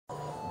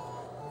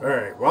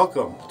Alright,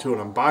 welcome to an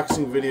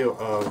unboxing video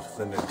of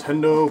the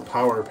Nintendo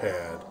Power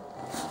Pad.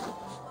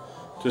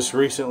 Just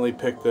recently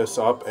picked this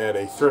up at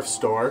a thrift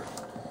store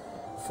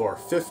for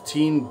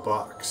 15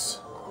 bucks.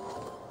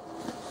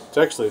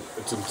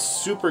 It's in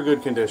super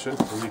good condition,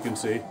 as you can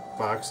see.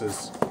 Box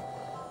is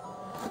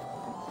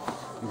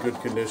in good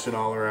condition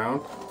all around.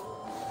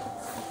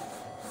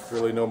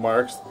 Really no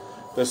marks.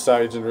 This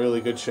side's in really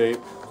good shape.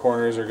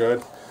 Corners are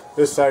good.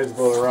 This side's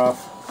a little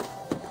rough.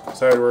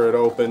 Side where it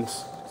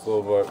opens, it's a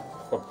little bit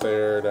up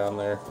there, down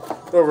there.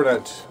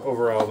 But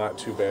overall, not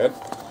too bad.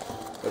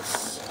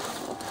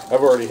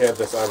 I've already had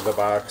this out of the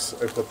box.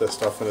 I put this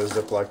stuff in a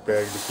Ziploc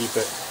bag to keep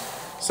it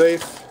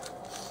safe.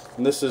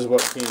 And this is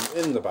what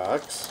came in the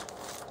box.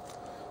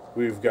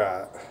 We've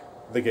got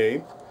the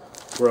game,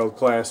 World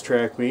Class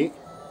Track Meet.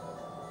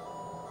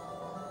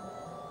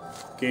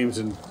 Game's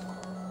in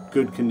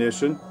good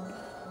condition.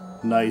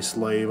 Nice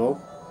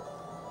label.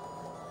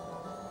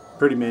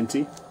 Pretty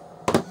minty.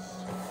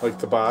 Like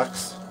the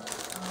box.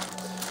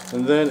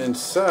 And then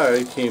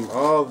inside came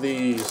all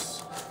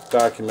these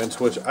documents,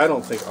 which I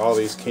don't think all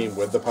these came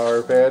with the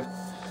Power Pad.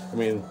 I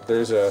mean,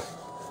 there's a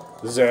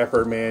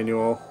zapper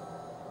manual.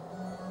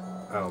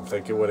 I don't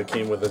think it would have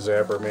came with a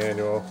zapper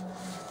manual.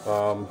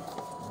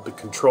 The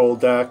control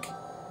deck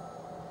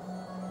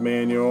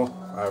manual.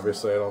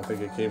 Obviously, I don't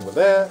think it came with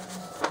that.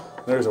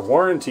 There's a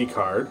warranty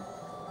card.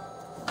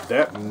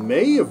 That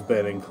may have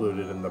been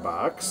included in the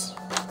box.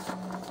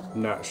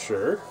 Not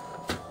sure.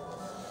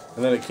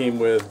 And then it came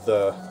with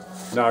the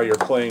Now You're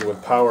Playing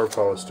with Power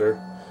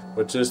poster,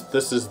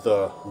 this is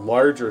the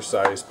larger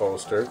size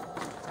poster.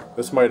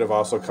 This might have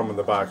also come in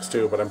the box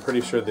too, but I'm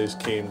pretty sure these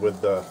came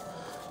with the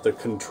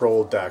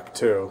control deck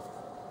too.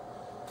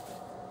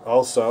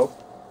 Also,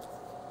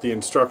 the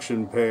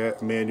instruction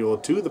manual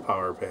to the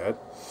Power Pad,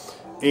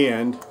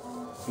 and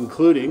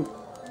including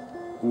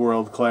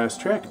World Class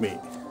Track Meet.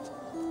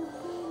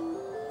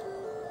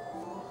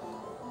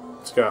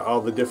 It's got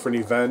all the different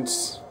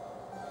events,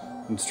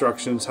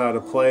 instructions how to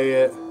play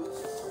it,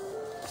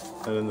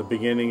 and in the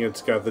beginning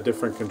it's got the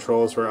different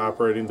controls for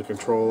operating the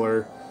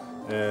controller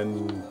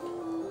and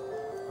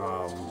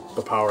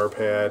the Power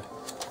Pad,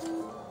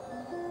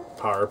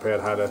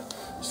 how to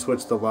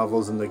switch the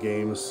levels in the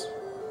games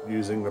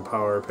using the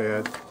Power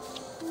Pad.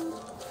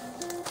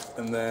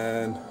 And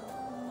then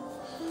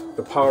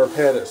the Power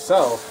Pad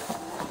itself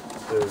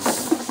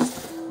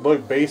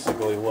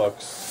basically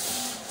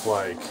looks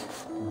like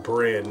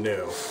brand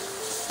new.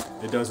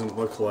 It doesn't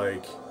look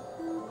like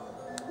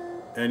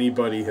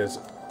anybody has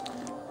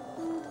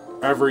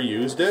ever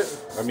used it.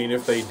 I mean,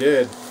 if they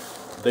did,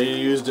 they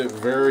used it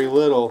very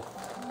little.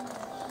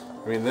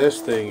 I mean,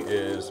 this thing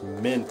is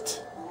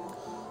mint.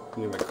 I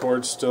mean, the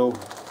cord's still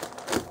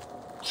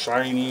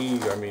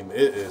shiny. I mean,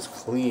 it is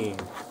clean.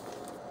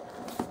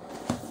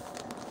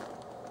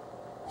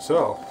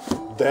 So,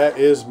 that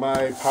is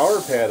my Power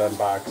Pad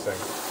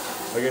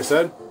unboxing. Like I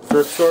said,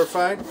 thrift store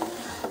find,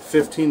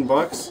 15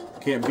 bucks.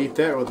 Can't beat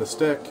that with a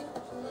stick.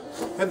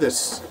 Had a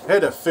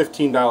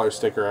 $15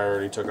 sticker I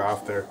already took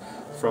off there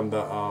from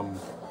the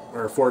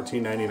or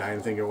 $14.99 I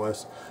think it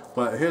was.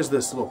 But here's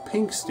this little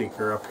pink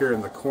sticker up here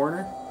in the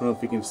corner. I don't know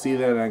if you can see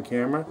that on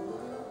camera.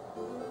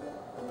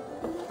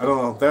 I don't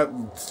know,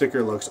 that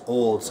sticker looks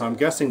old, so I'm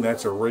guessing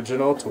that's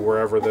original to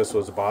wherever this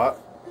was bought.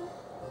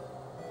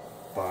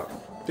 But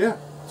yeah,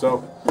 so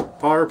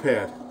Power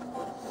Pad.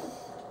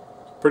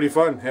 Pretty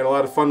fun. Had a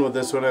lot of fun with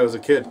this when I was a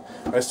kid.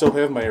 I still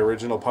have my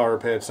original Power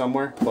Pad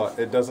somewhere, but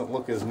it doesn't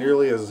look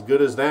nearly as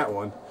good as that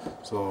one.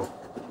 So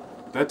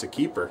that's a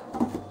keeper.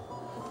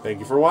 Thank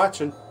you for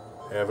watching.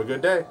 Have a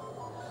good day.